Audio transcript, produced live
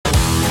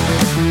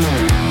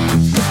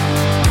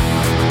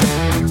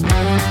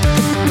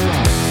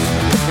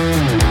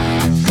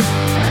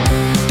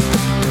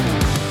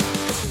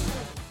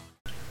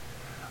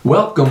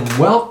Welcome,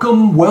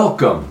 welcome,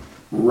 welcome.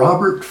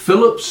 Robert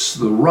Phillips,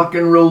 the rock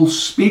and roll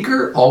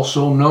speaker,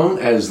 also known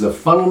as the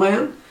Funnel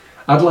Man.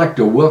 I'd like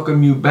to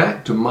welcome you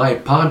back to my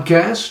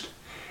podcast.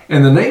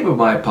 And the name of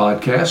my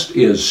podcast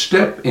is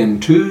Step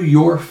Into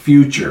Your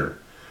Future.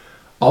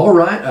 All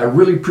right, I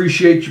really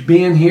appreciate you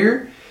being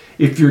here.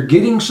 If you're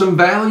getting some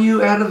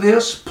value out of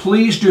this,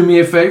 please do me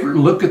a favor.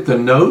 Look at the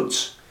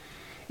notes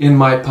in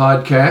my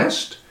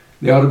podcast.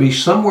 They ought to be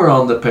somewhere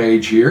on the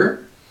page here.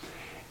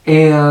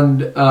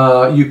 And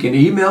you can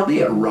email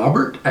me at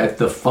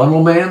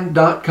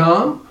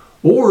robert@thefunnelman.com,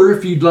 or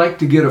if you'd like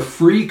to get a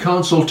free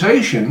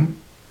consultation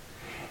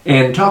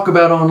and talk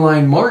about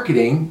online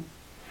marketing,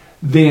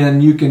 then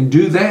you can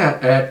do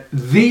that at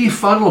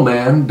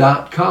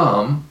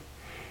thefunnelman.com.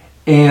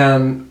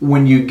 And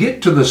when you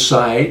get to the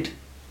site,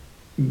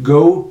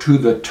 go to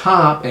the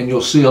top and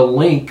you'll see a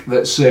link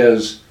that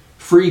says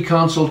free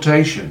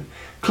consultation.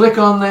 Click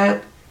on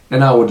that,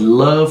 and I would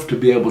love to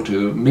be able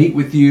to meet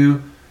with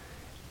you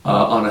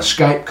on a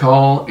Skype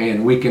call,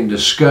 and we can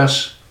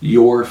discuss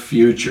your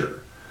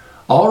future.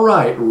 All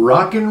right,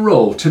 rock and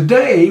roll.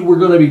 Today we're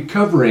going to be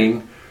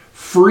covering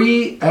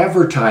free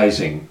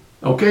advertising.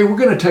 Okay, we're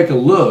going to take a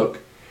look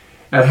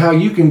at how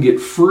you can get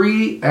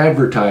free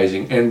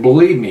advertising. And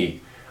believe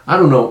me, I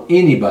don't know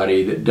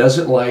anybody that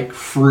doesn't like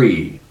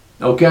free.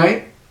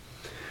 Okay?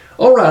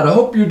 All right, I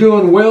hope you're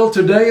doing well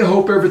today. I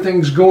hope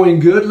everything's going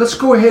good. Let's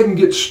go ahead and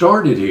get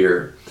started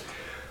here.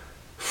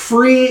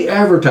 Free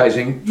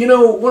advertising. You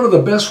know, one of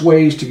the best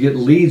ways to get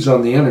leads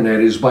on the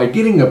internet is by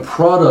getting a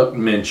product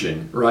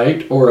mention,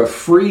 right? Or a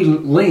free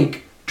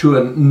link to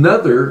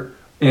another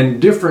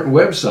and different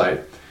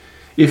website.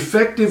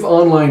 Effective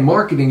online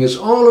marketing is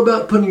all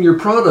about putting your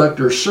product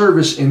or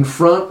service in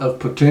front of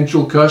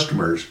potential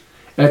customers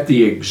at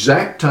the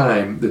exact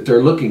time that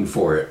they're looking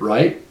for it,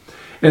 right?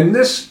 And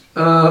this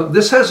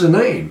has a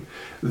name.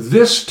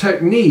 This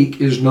technique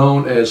is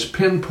known as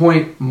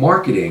pinpoint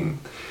marketing.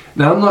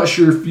 Now, I'm not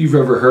sure if you've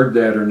ever heard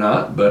that or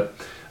not, but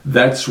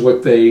that's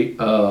what they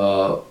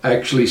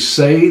actually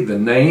say the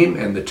name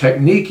and the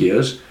technique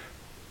is,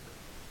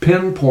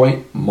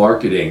 pinpoint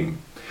marketing.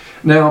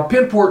 Now,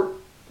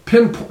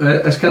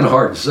 that's kind of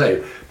hard to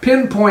say.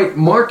 Pinpoint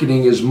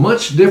marketing is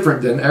much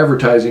different than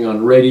advertising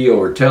on radio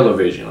or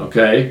television,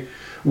 okay?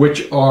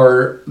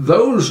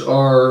 Those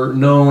are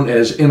known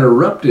as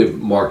interruptive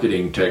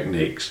marketing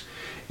techniques.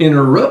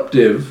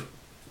 Interruptive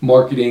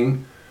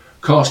marketing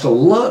cost a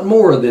lot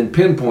more than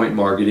pinpoint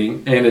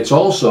marketing, and it's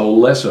also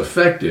less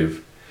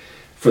effective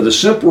for the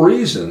simple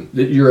reason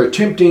that you're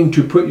attempting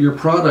to put your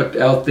product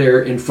out there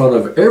in front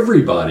of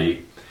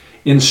everybody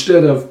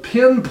instead of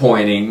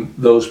pinpointing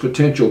those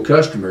potential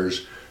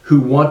customers who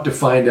want to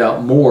find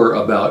out more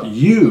about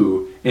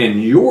you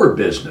and your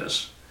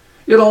business.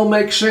 It all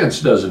makes sense,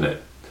 doesn't it?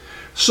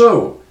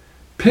 So,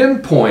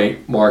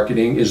 pinpoint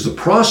marketing is the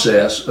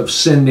process of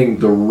sending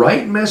the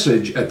right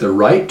message at the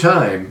right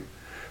time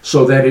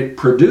so that it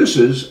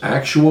produces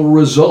actual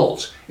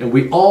results. And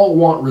we all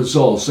want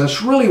results.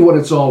 That's really what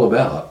it's all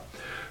about.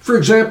 For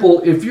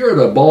example, if you're at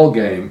a ball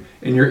game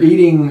and you're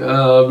eating,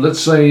 let's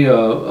say,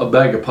 a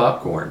bag of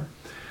popcorn,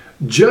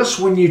 just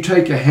when you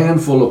take a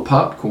handful of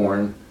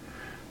popcorn,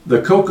 the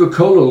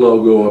Coca-Cola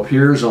logo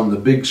appears on the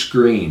big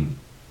screen.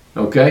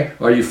 Okay?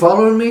 Are you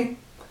following me?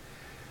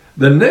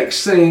 The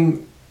next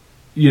thing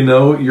you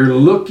know, you're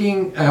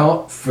looking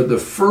out for the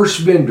first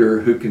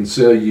vendor who can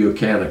sell you a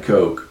can of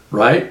Coke,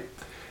 right?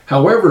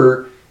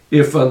 However,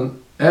 if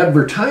an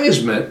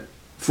advertisement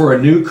for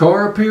a new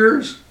car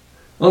appears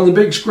on the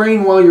big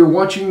screen while you're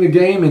watching the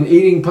game and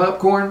eating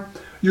popcorn,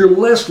 you're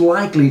less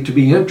likely to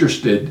be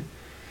interested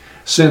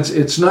since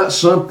it's not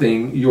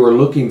something you're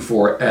looking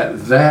for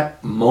at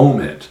that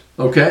moment.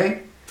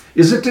 Okay?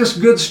 Isn't this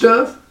good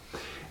stuff?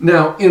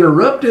 Now,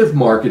 interruptive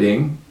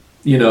marketing,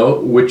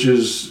 which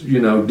is,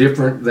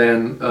 different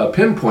than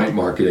pinpoint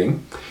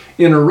marketing.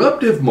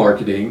 Interruptive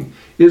marketing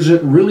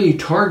isn't really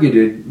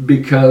targeted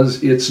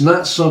because it's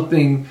not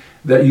something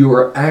that you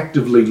are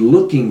actively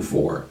looking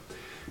for.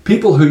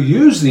 People who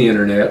use the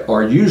internet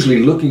are usually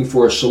looking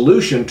for a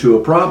solution to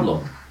a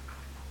problem.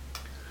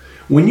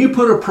 When you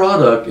put a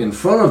product in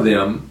front of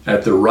them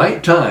at the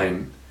right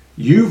time,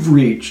 you've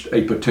reached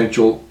a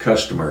potential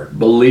customer.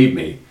 Believe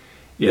me,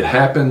 it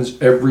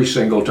happens every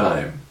single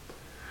time.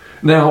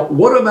 Now,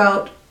 what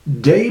about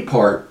day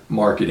part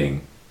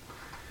marketing?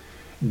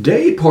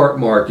 Day part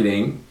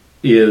marketing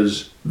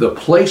is the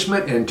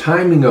placement and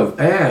timing of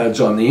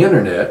ads on the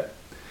internet,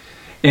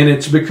 and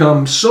it's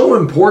become so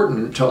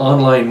important to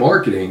online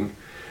marketing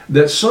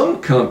that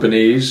some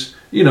companies,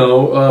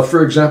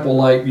 for example,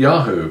 like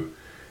Yahoo,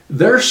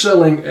 they're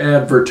selling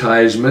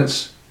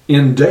advertisements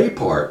in day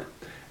part.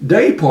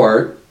 Day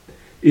part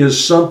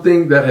is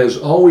something that has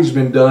always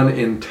been done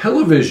in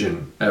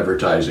television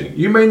advertising.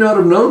 You may not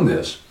have known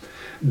this.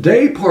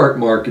 Day part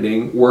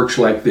marketing works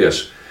like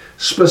this.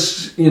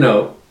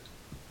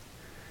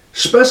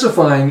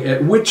 Specifying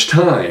at which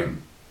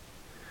time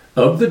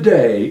of the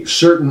day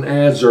certain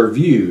ads are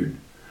viewed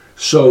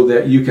so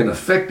that you can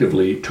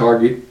effectively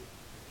target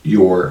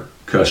your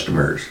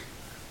customers.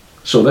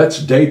 So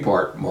that's day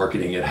part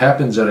marketing. It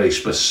happens at a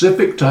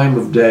specific time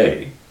of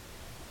day.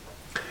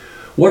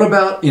 What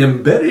about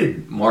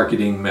embedded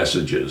marketing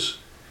messages?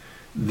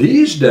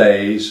 These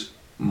days,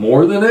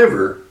 more than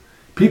ever,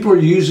 people are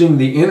using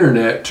the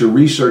internet to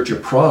research a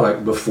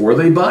product before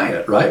they buy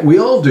it, right? We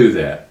all do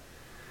that.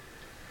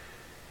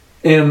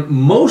 And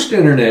most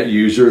internet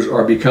users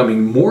are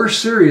becoming more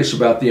serious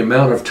about the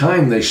amount of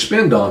time they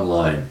spend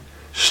online.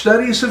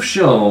 Studies have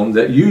shown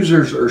that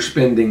users are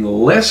spending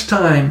less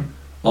time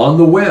on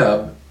the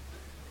web,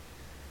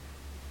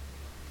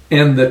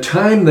 and the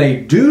time they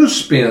do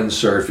spend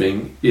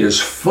surfing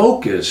is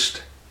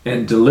focused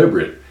and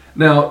deliberate.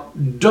 Now,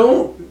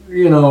 don't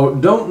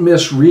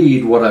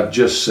misread what I've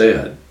just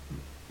said.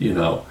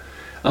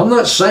 I'm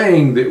not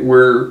saying that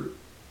we're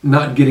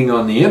not getting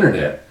on the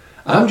internet.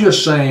 I'm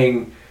just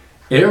saying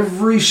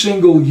every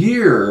single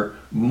year,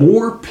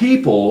 more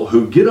people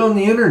who get on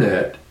the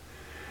internet,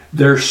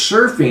 their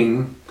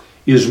surfing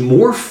is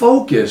more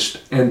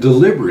focused and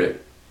deliberate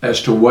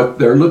as to what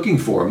they're looking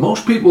for.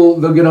 Most people,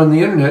 they'll get on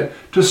the internet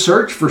to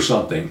search for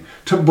something,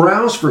 to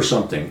browse for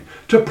something,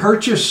 to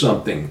purchase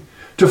something,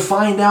 to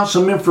find out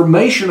some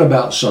information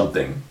about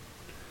something.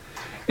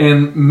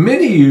 And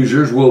many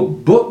users will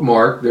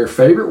bookmark their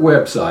favorite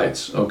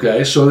websites,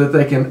 okay, so that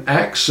they can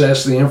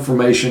access the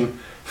information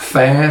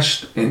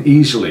fast and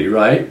easily,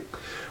 right?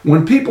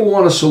 When people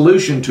want a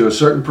solution to a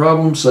certain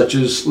problem, such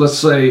as, let's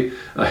say,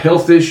 a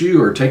health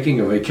issue or taking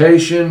a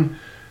vacation,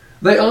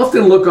 they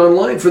often look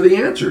online for the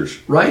answers,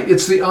 right?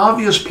 It's the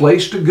obvious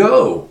place to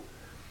go.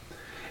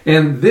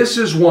 And this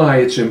is why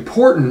it's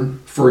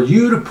important for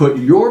you to put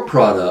your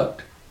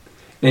product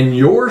and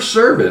your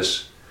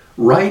service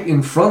right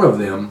in front of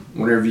them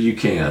whenever you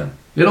can.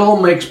 It all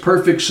makes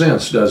perfect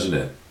sense, doesn't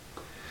it?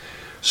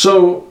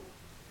 So,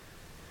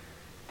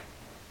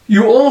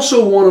 you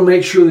also want to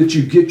make sure that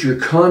you get your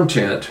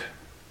content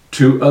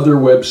to other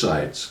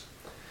websites.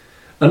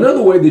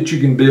 Another way that you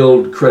can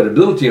build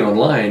credibility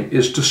online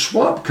is to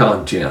swap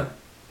content.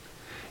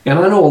 And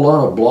I know a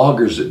lot of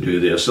bloggers that do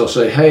this. They'll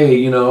say,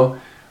 hey,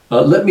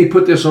 let me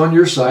put this on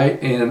your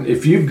site, and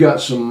if you've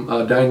got some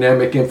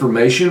dynamic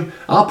information,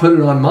 I'll put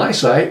it on my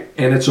site,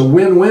 and it's a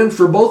win-win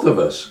for both of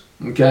us,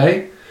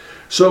 okay?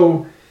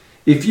 So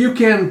if you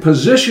can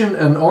position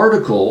an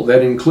article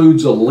that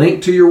includes a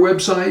link to your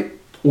website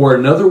or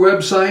another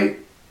website,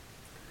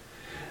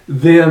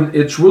 then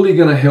it's really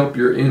going to help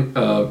your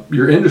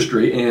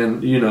industry,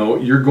 and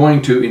you're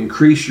going to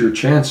increase your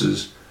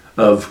chances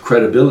of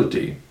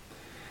credibility.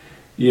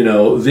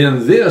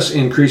 Then this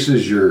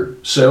increases your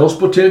sales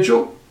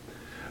potential.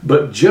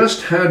 But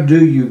just how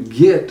do you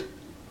get,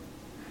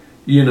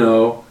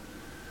 to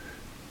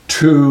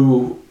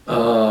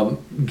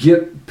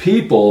get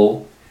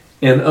people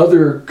and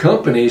other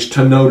companies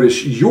to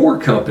notice your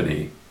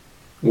company?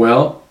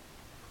 Well,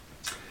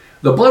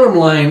 the bottom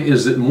line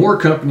is that more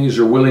companies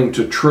are willing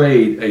to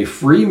trade a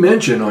free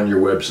mention on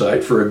your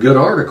website for a good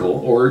article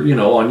or,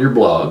 on your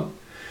blog.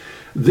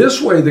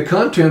 This way, the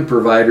content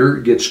provider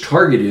gets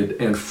targeted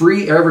and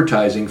free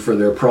advertising for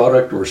their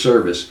product or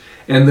service.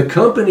 And the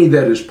company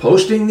that is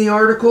posting the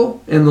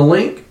article and the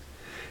link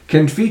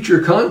can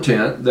feature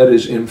content that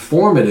is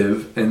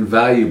informative and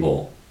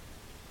valuable.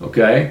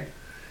 Okay?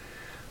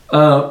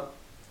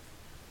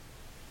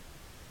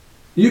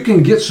 You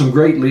can get some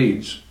great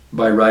leads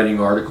by writing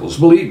articles.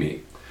 Believe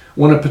me,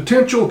 when a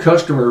potential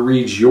customer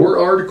reads your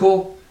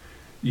article,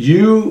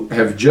 you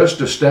have just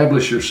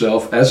established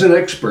yourself as an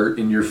expert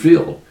in your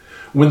field.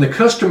 When the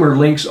customer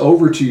links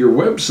over to your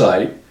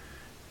website,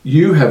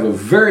 you have a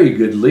very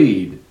good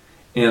lead,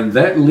 and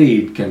that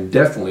lead can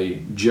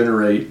definitely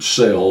generate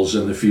sales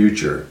in the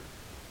future.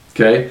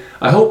 Okay?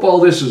 I hope all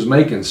this is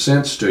making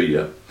sense to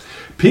you.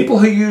 People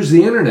who use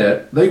the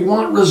internet, they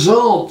want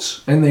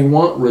results, and they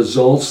want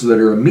results that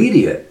are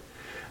immediate.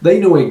 They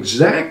know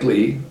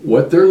exactly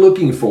what they're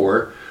looking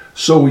for,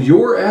 so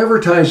your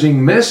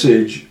advertising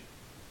message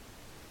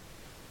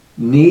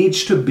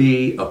needs to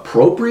be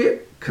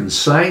appropriate,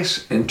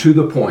 concise, and to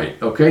the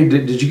point. Okay?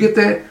 Did you get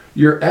that?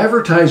 Your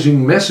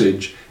advertising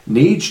message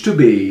needs to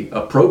be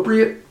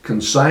appropriate,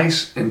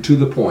 concise, and to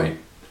the point.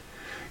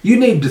 You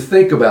need to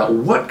think about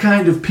what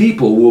kind of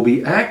people will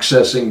be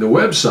accessing the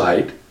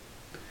website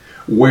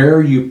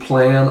where you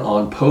plan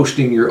on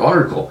posting your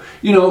article.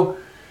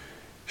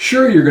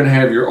 Sure, you're going to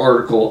have your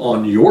article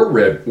on your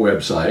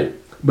website,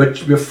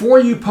 but before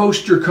you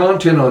post your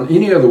content on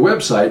any other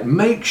website,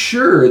 make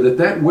sure that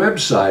that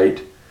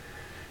website,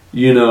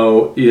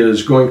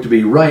 is going to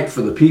be right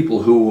for the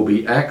people who will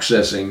be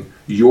accessing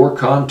your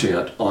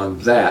content on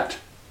that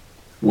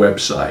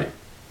website.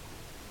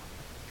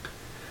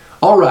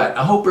 All right,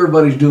 I hope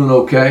everybody's doing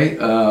okay.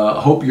 I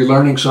hope you're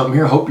learning something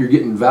here. I hope you're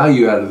getting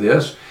value out of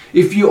this.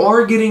 If you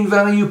are getting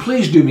value,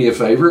 please do me a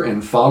favor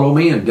and follow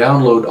me and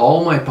download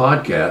all my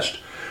podcasts.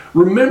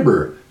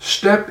 Remember,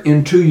 Step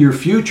Into Your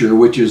Future,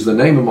 which is the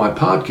name of my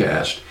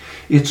podcast.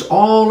 It's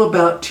all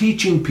about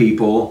teaching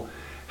people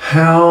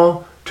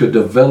how to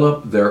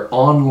develop their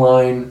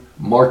online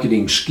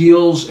marketing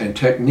skills and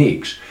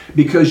techniques,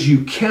 because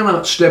you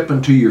cannot step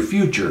into your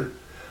future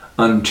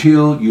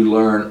until you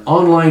learn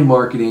online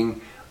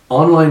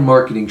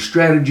marketing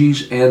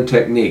strategies and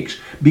techniques.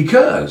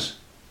 Because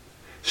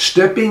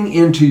stepping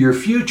into your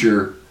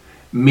future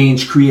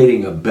means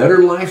creating a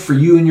better life for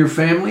you and your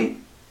family,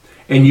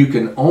 and you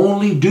can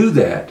only do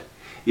that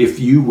if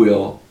you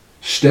will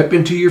step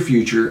into your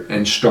future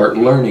and start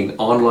learning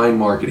online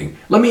marketing.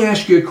 Let me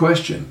ask you a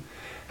question.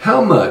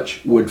 How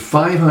much would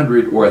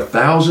 $500 or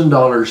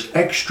 $1,000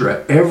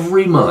 extra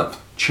every month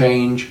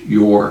change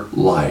your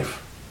life?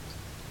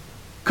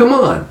 Come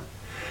on.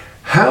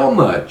 How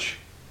much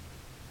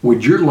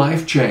would your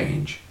life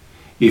change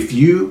if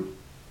you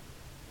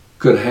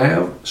could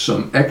have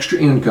some extra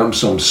income,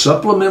 some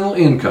supplemental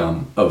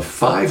income of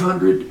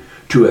 $500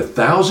 to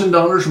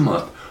 $1,000 a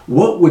month?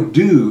 What would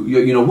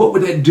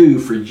that do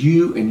for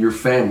you and your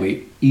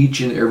family each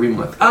and every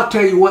month? I'll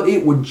tell you what,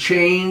 it would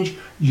change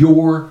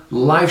your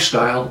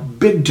lifestyle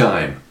big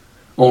time.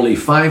 Only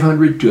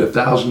 $500 to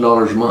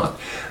 $1,000 a month.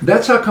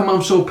 That's how come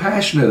I'm so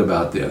passionate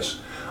about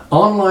this.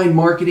 Online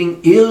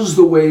marketing is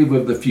the wave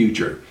of the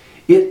future.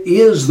 It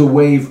is the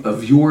wave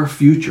of your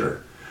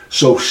future.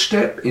 So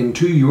step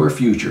into your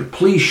future.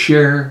 Please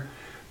share,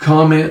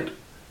 comment,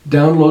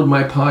 download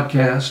my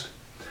podcast.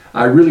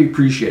 I really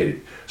appreciate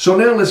it. So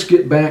now let's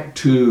get back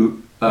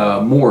to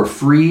more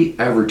free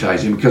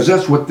advertising, because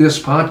that's what this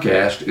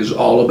podcast is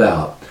all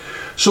about.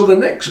 So the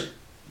next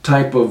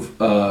type of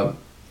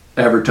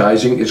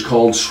advertising is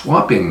called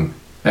swapping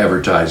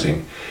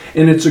advertising.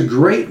 And it's a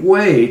great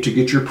way to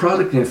get your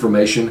product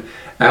information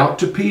out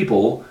to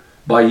people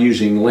by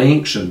using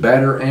links and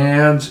banner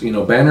ads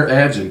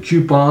and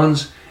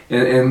coupons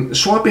and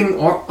swapping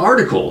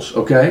articles,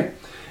 okay?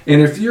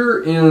 And if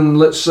you're in,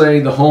 let's say,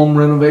 the home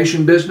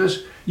renovation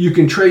business, you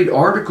can trade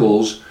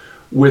articles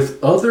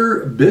with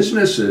other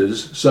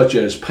businesses such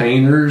as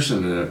painters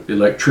and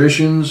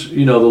electricians.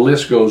 The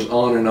list goes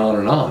on and on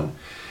and on.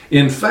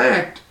 In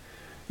fact,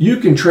 you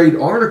can trade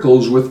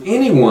articles with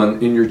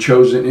anyone in your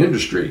chosen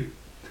industry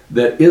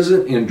that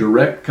isn't in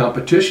direct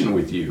competition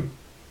with you.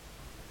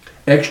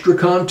 Extra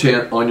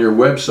content on your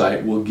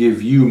website will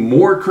give you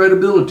more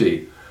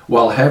credibility,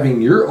 while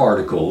having your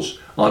articles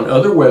on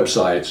other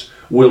websites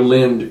will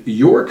lend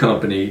your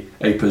company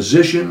a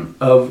position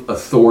of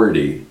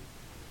authority.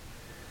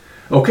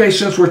 Okay,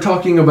 since we're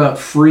talking about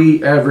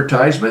free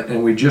advertisement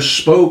and we just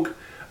spoke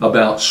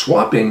about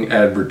swapping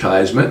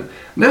advertisement,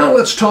 now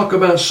let's talk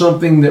about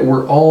something that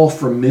we're all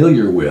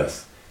familiar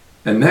with,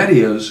 and that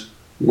is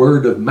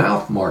word of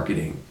mouth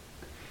marketing.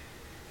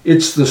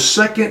 It's the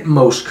second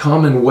most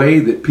common way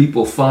that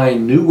people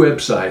find new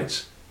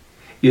websites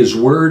is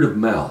word of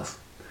mouth.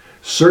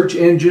 Search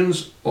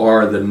engines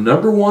are the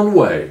number one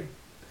way.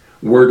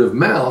 Word of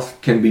mouth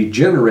can be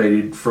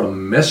generated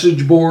from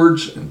message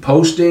boards and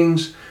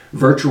postings,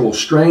 virtual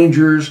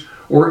strangers,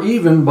 or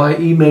even by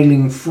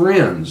emailing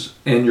friends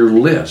and your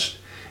list.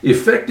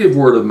 Effective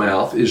word of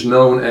mouth is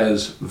known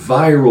as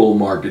viral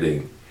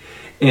marketing,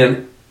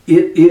 and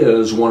it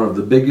is one of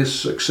the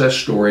biggest success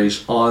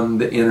stories on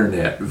the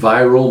internet,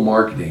 viral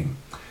marketing.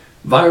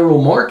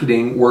 Viral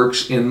marketing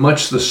works in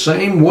much the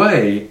same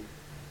way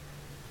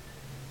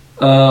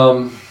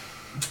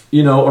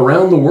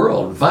around the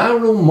world.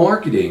 Viral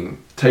marketing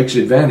takes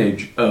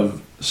advantage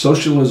of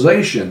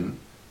socialization,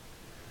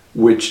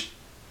 which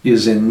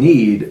is in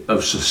need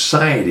of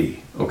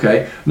society,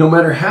 okay? No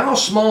matter how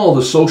small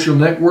the social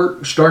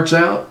network starts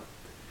out,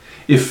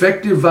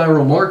 effective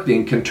viral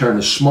marketing can turn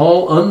a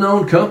small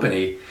unknown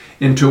company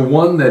into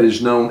one that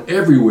is known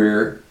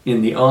everywhere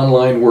in the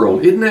online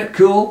world. Isn't that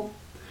cool?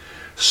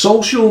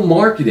 Social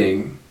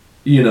marketing,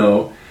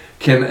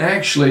 can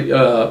actually,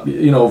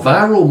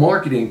 viral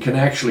marketing can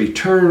actually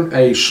turn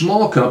a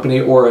small company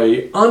or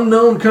a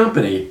unknown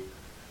company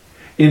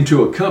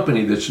into a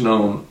company that's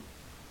known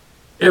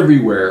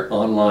everywhere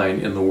online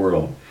in the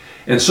world.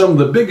 And some of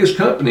the biggest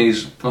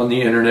companies on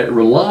the internet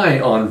rely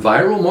on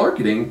viral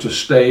marketing to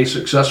stay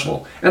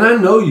successful. And I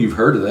know you've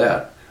heard of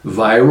that,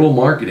 viral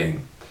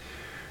marketing.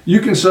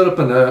 You can set up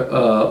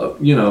a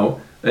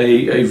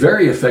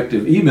very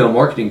effective email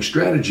marketing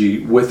strategy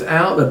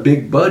without a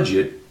big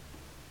budget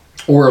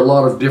or a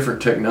lot of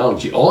different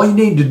technology. All you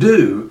need to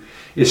do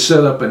is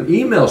set up an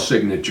email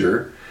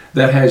signature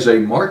that has a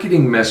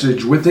marketing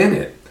message within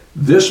it.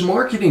 This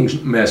marketing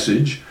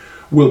message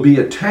will be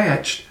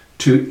attached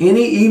to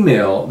any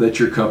email that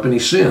your company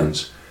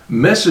sends.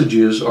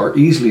 Messages are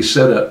easily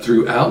set up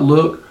through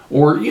Outlook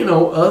or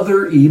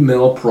other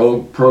email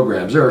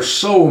programs. There are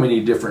so many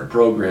different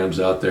programs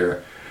out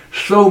there,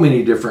 so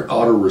many different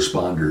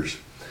autoresponders.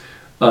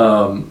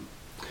 I'm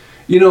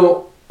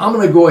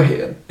going to go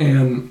ahead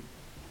and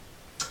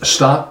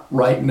stop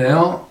right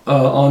now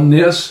on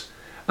this.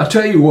 I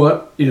tell you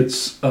what,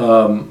 it's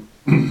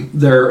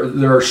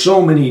there are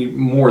so many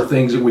more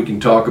things that we can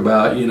talk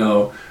about.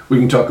 We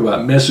can talk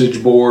about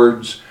message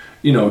boards,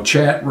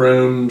 chat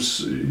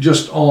rooms,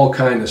 just all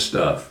kind of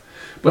stuff.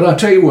 But I'll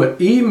tell you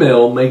what,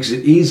 email makes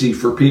it easy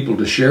for people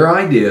to share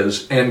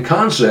ideas and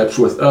concepts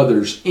with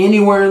others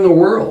anywhere in the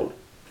world.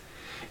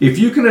 If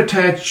you can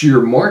attach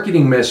your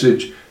marketing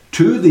message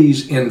to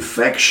these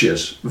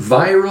infectious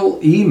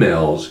viral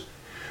emails,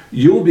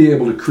 you'll be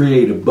able to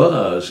create a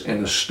buzz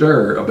and a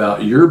stir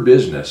about your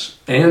business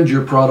and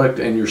your product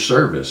and your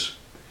service.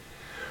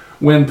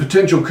 When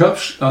potential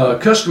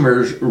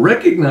customers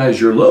recognize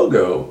your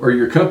logo or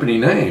your company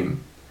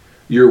name,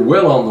 you're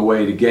well on the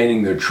way to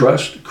gaining their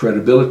trust,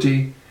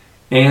 credibility,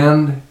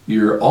 and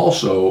you're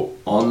also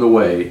on the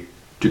way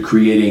to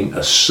creating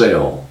a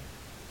sale.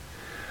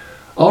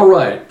 All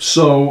right,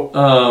 so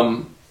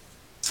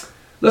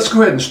let's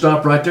go ahead and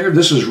stop right there.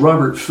 This is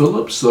Robert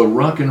Phillips, the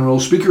rock and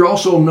roll speaker,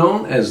 also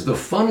known as the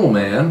Funnel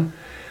Man.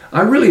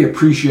 I really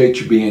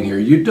appreciate you being here.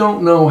 You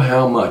don't know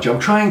how much. I'm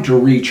trying to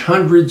reach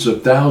hundreds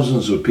of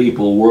thousands of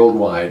people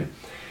worldwide,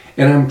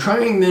 and I'm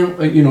trying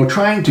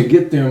to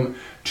get them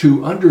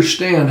to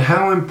understand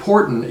how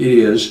important it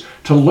is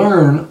to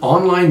learn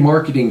online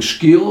marketing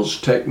skills,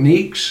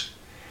 techniques,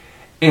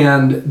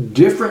 and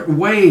different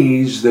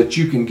ways that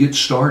you can get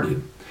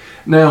started.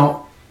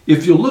 Now,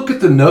 if you look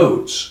at the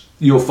notes,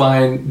 you'll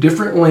find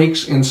different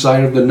links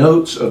inside of the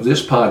notes of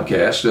this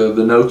podcast.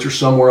 The notes are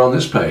somewhere on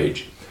this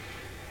page.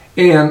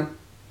 And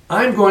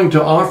I'm going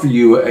to offer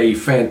you a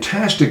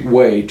fantastic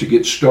way to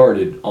get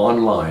started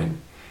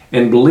online.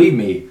 And believe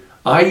me,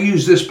 I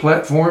use this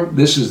platform.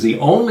 This is the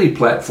only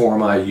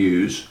platform I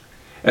use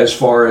as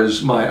far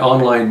as my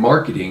online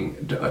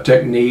marketing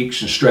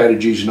techniques and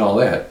strategies and all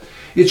that.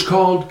 It's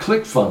called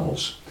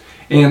ClickFunnels.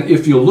 And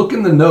if you look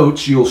in the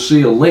notes, you'll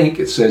see a link.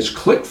 It says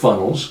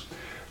ClickFunnels.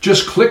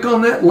 Just click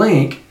on that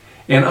link,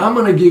 and I'm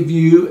going to give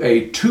you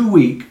a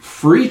 2-week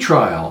free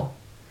trial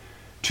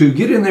to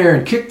get in there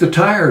and kick the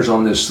tires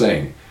on this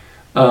thing.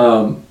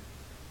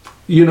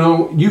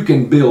 You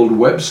can build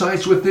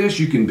websites with this,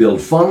 you can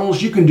build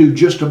funnels, you can do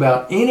just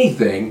about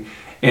anything,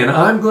 and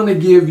I'm going to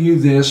give you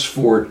this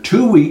for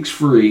 2 weeks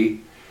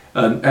free,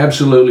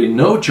 absolutely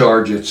no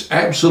charge. It's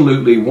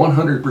absolutely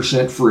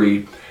 100%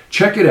 free.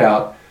 Check it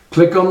out.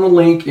 Click on the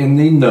link in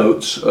the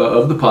notes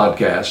of the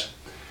podcast.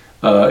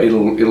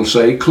 It'll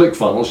say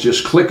ClickFunnels.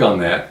 Just click on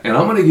that, and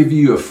I'm going to give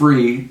you a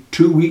free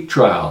 2-week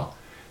trial.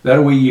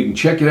 That way you can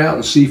check it out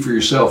and see for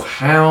yourself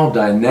how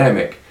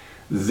dynamic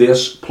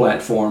this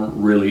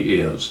platform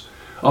really is.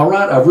 All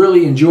right, I've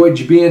really enjoyed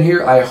you being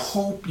here. I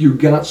hope you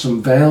got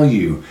some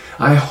value.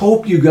 I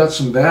hope you got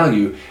some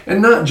value,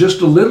 and not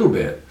just a little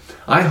bit.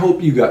 I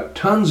hope you got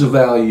tons of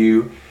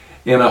value,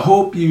 and I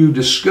hope you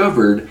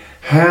discovered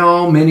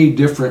how many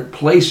different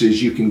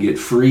places you can get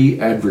free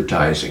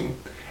advertising.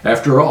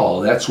 After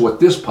all, that's what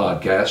this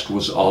podcast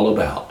was all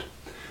about.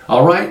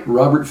 All right,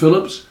 Robert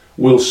Phillips,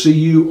 we'll see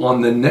you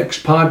on the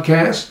next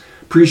podcast.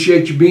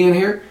 Appreciate you being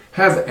here.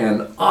 Have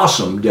an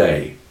awesome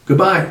day.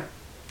 Goodbye.